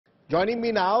Joining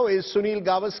me now is Sunil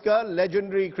Gavaskar,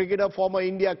 legendary cricketer, former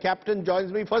India captain,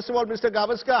 joins me. First of all, Mr.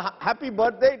 Gavaskar, happy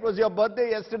birthday. It was your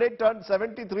birthday yesterday, turned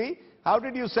 73. How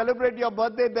did you celebrate your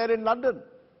birthday there in London?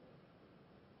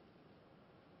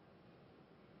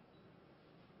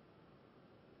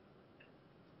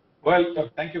 Well,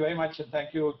 thank you very much, and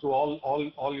thank you to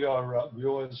all your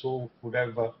viewers who would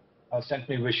have sent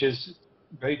me wishes.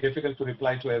 Very difficult to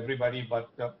reply to everybody, but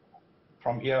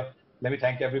from here, let me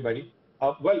thank everybody.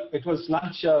 Well, it was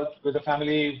lunch with the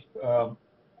family,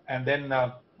 and then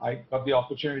I got the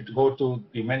opportunity to go to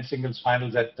the men's singles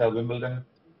finals at Wimbledon.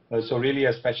 So really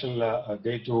a special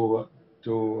day to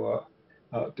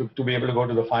be able to go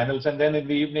to the finals. And then in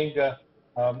the evening,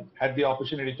 had the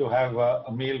opportunity to have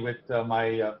a meal with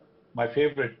my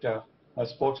favorite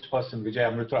sports person, Vijay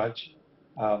Amritraj,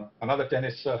 another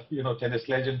tennis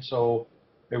legend. So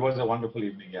it was a wonderful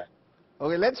evening, yeah.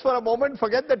 Okay, let's for a moment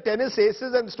forget the tennis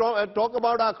aces and talk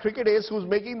about our cricket ace who's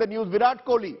making the news, Virat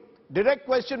Kohli. Direct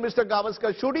question, Mr.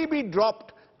 Gavaskar, should he be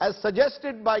dropped as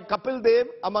suggested by Kapil Dev,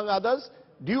 among others?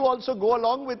 Do you also go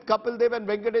along with Kapil Dev and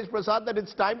Venkatesh Prasad that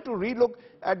it's time to relook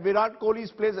at Virat Kohli's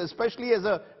place, especially as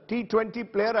a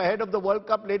T20 player ahead of the World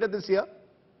Cup later this year?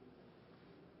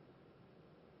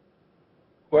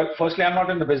 Well, firstly, I'm not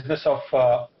in the business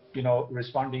of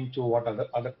responding to what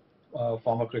other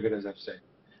former cricketers have said.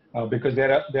 Because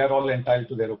they are all entitled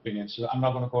to their opinions. So I'm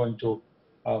not going to go into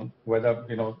whether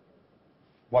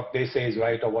what they say is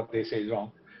right or what they say is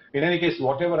wrong. In any case,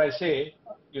 whatever I say,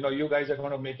 you guys are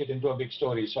going to make it into a big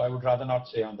story. So I would rather not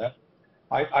say on that.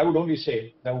 I would only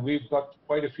say that we've got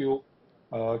quite a few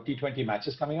T20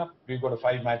 matches coming up. We've got a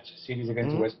 5-match series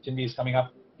against West Indies coming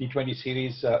up. T20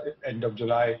 series end of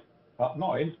July.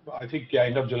 I think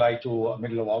end of July to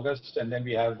middle of August, and then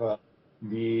we have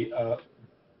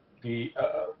the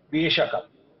Asia Cup,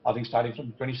 I think starting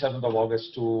from 27th of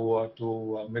August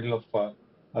to middle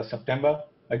of September.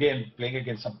 Again, playing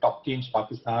against some top teams,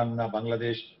 Pakistan,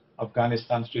 Bangladesh,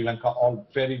 Afghanistan, Sri Lanka, all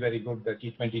very, very good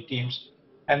T20 teams.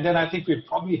 And then I think we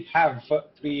probably have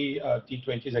 3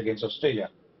 T20s against Australia,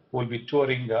 who will be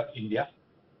touring India,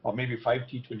 or maybe 5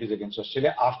 T20s against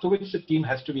Australia, after which the team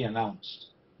has to be announced.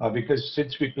 Because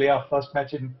since we play our first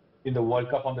match in the World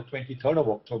Cup on the 23rd of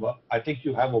October, I think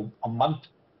you have a month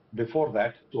before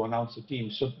that to announce the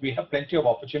team. So we have plenty of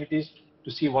opportunities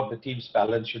to see what the team's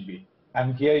balance should be.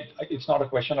 And here it's not a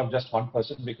question of just one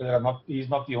person, because he's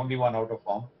not the only one out of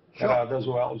form. Sure. There are others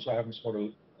who also haven't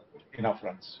scored enough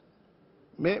runs.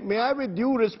 May I, with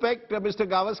due respect, Mr.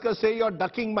 Gavaskar, say you're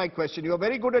ducking my question. You're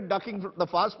very good at ducking the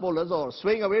fast bowlers or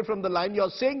swaying away from the line.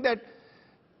 You're saying that,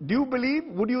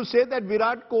 would you say that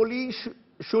Virat Kohli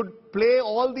should play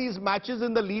all these matches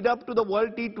in the lead up to the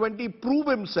World T20, prove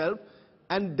himself,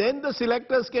 and then the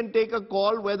selectors can take a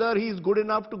call whether he is good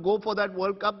enough to go for that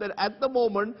World Cup? That at the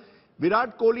moment,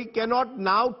 Virat Kohli cannot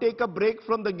now take a break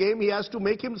from the game. He has to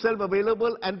make himself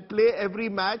available and play every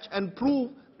match and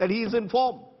prove that he is in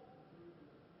form.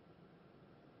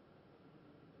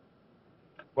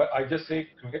 Well, I just say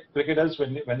cricketers,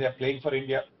 when they are playing for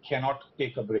India, cannot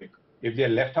take a break. If they are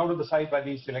left out of the side by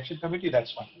the selection committee,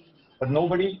 that's fine. But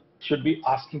nobody should be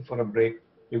asking for a break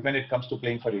when it comes to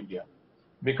playing for India.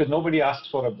 Because nobody asks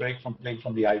for a break from playing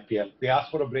from the IPL. They ask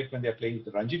for a break when they're playing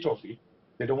the Ranji Trophy.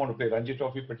 They don't want to play Ranji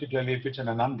Trophy, particularly if it's in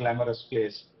an unglamorous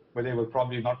place where there will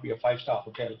probably not be a 5-star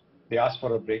hotel. They ask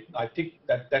for a break. I think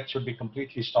that should be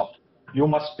completely stopped. You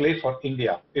must play for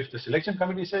India. If the selection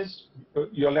committee says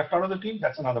you're left out of the team,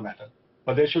 that's another matter.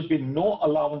 But there should be no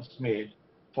allowance made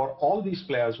for all these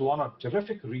players who are on a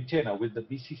terrific retainer with the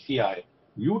BCCI.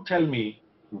 You tell me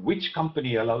which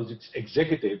company allows its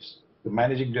executives, the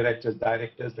managing directors,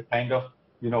 directors, the kind of,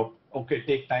 okay,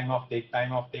 take time off,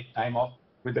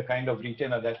 with the kind of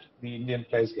retainer that the Indian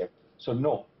players get. So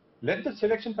no, let the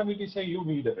selection committee say you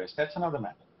need a rest. That's another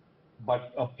matter.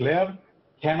 But a player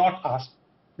cannot ask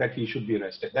that he should be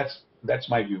rested. That's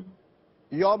my view.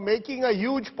 You're making a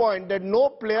huge point that no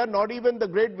player, not even the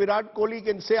great Virat Kohli,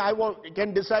 can say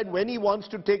can decide when he wants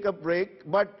to take a break.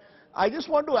 But I just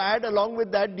want to add along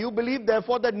with that, do you believe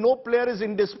therefore that no player is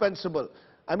indispensable?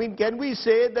 I mean, can we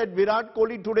say that Virat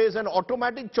Kohli today is an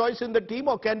automatic choice in the team,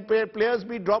 or can players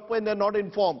be dropped when they're not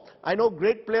in form? I know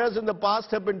great players in the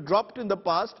past have been dropped in the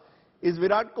past. Is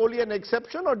Virat Kohli an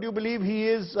exception, or do you believe he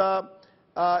has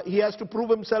to prove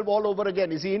himself all over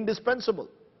again? Is he indispensable?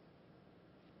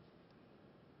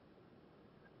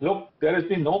 Look, there has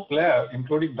been no player,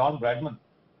 including Don Bradman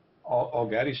or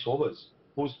Gary Sobers,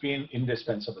 who's been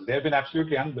indispensable. They have been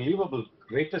absolutely unbelievable,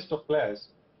 greatest of players.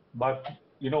 But,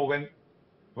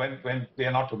 when they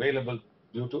are not available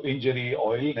due to injury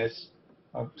or illness,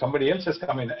 somebody else has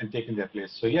come in and taken their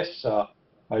place. So yes,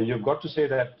 you've got to say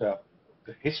that the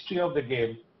history of the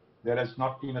game, there has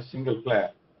not been a single player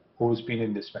who's been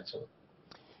indispensable.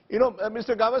 You know,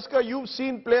 Mr. Gavaskar, you've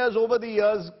seen players over the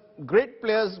years, great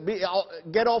players,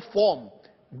 get off form.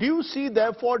 Do you see,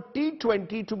 therefore,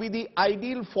 T20 to be the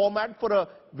ideal format for a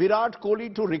Virat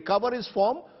Kohli to recover his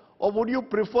form? Or would you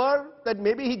prefer that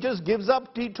maybe he just gives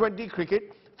up T20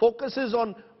 cricket, focuses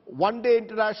on one-day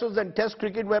internationals and test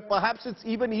cricket, where perhaps it's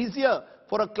even easier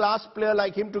for a class player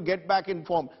like him to get back in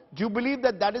form? Do you believe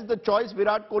that that is the choice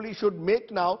Virat Kohli should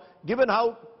make now, given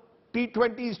how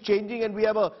T20 is changing and we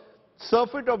have a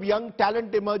surfeit of young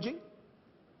talent emerging?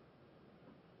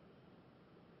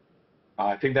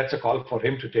 I think that's a call for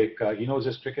him to take. He knows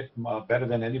his cricket better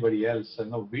than anybody else.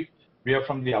 We are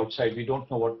from the outside. We don't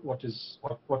know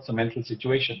what's the mental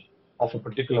situation of a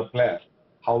particular player,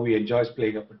 how he enjoys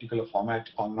playing a particular format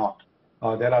or not.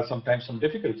 There are sometimes some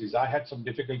difficulties. I had some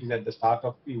difficulties at the start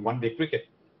of the one-day cricket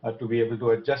to be able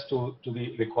to adjust to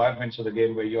the requirements of the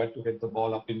game, where you had to hit the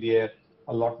ball up in the air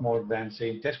a lot more than,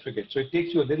 say, in test cricket. So it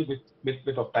takes you a little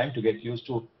bit of time to get used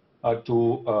to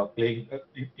playing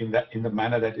in the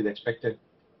manner that is expected.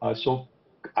 So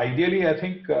ideally, I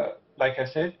think, like I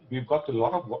said, we've got a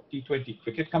lot of T20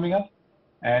 cricket coming up,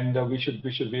 and we should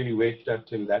really wait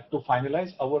till that to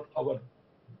finalize our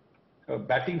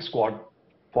batting squad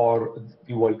for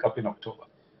the World Cup in October.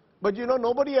 But you know,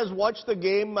 nobody has watched the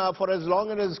game for as long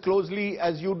and as closely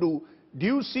as you do. Do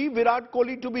you see Virat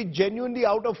Kohli to be genuinely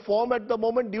out of form at the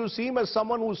moment? Do you see him as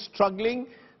someone who's struggling?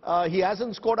 He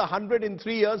hasn't scored 100 in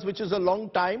 3 years, which is a long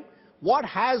time. What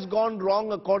has gone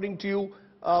wrong, according to you,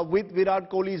 with Virat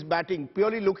Kohli's batting,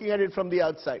 purely looking at it from the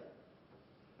outside?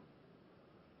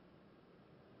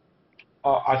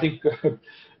 I think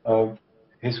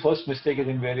his first mistake is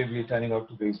invariably turning out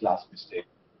to be his last mistake.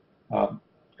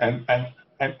 And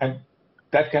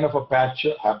that kind of a patch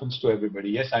happens to everybody.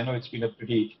 Yes, I know it's been a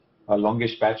pretty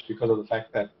longish patch because of the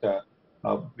fact that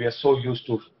we are so used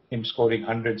to him scoring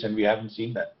hundreds, and we haven't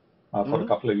seen that for a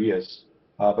couple of years.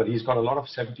 But he's got a lot of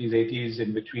 70s, 80s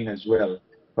in between as well.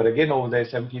 But again, over there,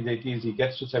 70s, 80s, he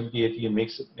gets to 70, 80 and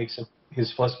makes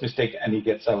his first mistake, and he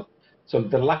gets out. So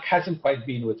the luck hasn't quite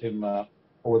been with him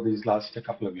over these last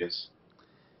couple of years.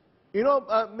 You know,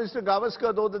 Mr.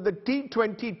 Gavaskar, though, the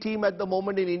T20 team at the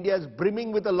moment in India is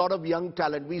brimming with a lot of young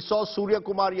talent. We saw Surya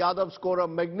Kumar Yadav score a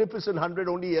magnificent 100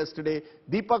 only yesterday.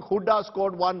 Deepak Hooda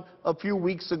scored one a few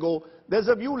weeks ago. There's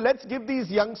a view, let's give these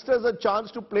youngsters a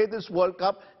chance to play this World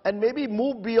Cup and maybe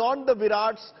move beyond the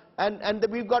Virats, and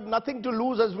we've got nothing to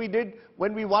lose, as we did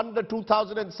when we won the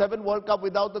 2007 World Cup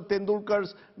without the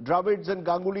Tendulkars, Dravids and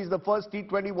Gangulis, the first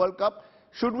T20 World Cup.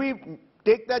 Should we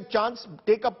take that chance,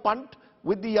 take a punt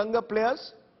with the younger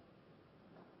players?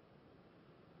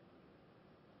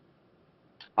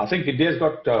 I think India is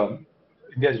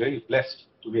very blessed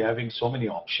to be having so many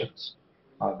options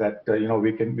that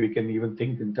we can even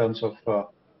think in terms of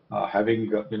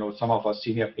having some of our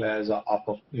senior players are up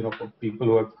of for people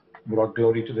who have brought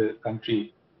glory to the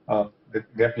country.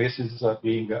 Their places are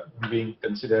being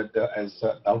considered as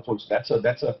doubtful. So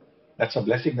that's a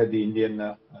blessing that the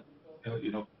Indian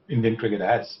cricket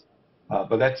has.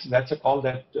 But that's a call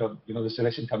that the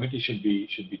selection committee should be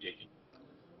taking.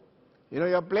 You know,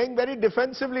 you're playing very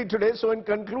defensively today. So in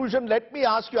conclusion, let me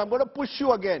ask you, I'm going to push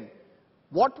you again.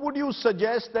 What would you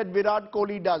suggest that Virat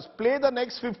Kohli does? Play the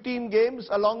next 15 games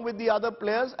along with the other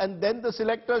players, and then the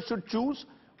selector should choose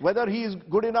whether he is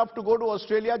good enough to go to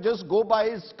Australia. Just go by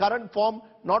his current form,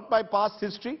 not by past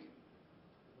history?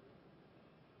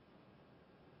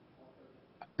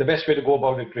 The best way to go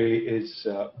about it really is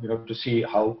to see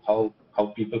how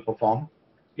people perform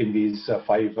in these 5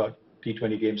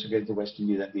 T20 games against the West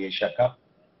Indies at the Asia Cup,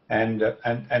 and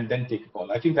then take a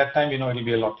call. I think that time it'll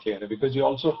be a lot clearer, because you're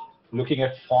also looking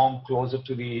at form closer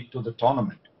to the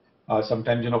tournament.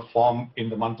 Sometimes form in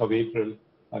the month of April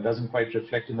doesn't quite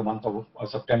reflect in the month of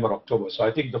September, October. So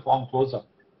I think the form closer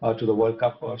to the World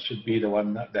Cup should be the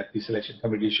one that the selection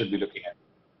committee should be looking at.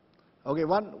 Okay,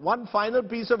 one final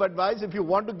piece of advice. If you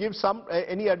want to give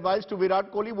any advice to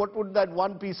Virat Kohli, what would that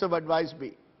one piece of advice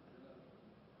be?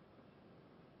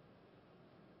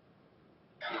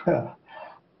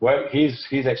 Well, he's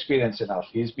experienced enough.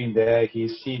 He's been there.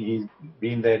 He's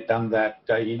been there, done that.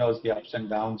 He knows the ups and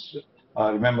downs.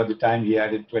 Remember the time he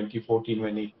had in 2014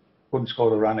 when he couldn't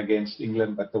score a run against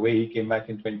England, but the way he came back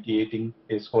in 2018,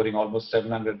 he's scoring almost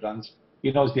 700 runs.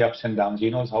 He knows the ups and downs. He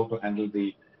knows how to handle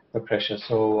the pressure.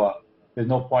 So there's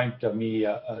no point me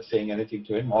saying anything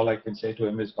to him. All I can say to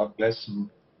him is God bless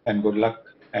and good luck,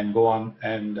 and go on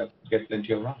and get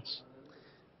plenty of runs.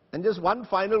 And just one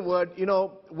final word,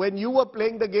 when you were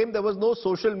playing the game, there was no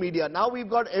social media. Now we've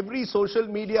got every social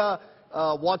media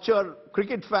watcher,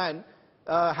 cricket fan,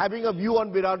 having a view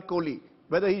on Virat Kohli,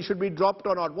 whether he should be dropped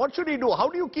or not. What should he do? How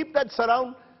do you keep that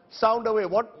surround sound away?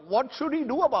 What should he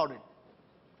do about it?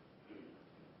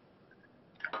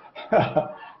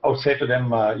 I would say to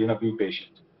them, be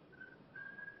patient.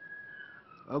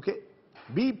 Okay.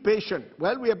 Be patient.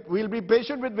 Well, we'll be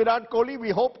patient with Virat Kohli.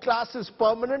 We hope class is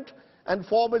permanent and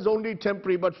form is only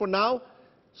temporary. But for now,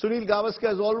 Sunil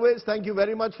Gavaskar, as always, thank you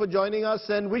very much for joining us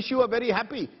and wish you a very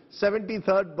happy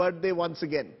 73rd birthday once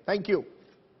again. Thank you.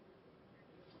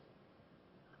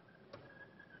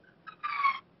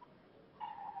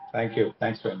 Thank you.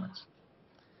 Thanks very much.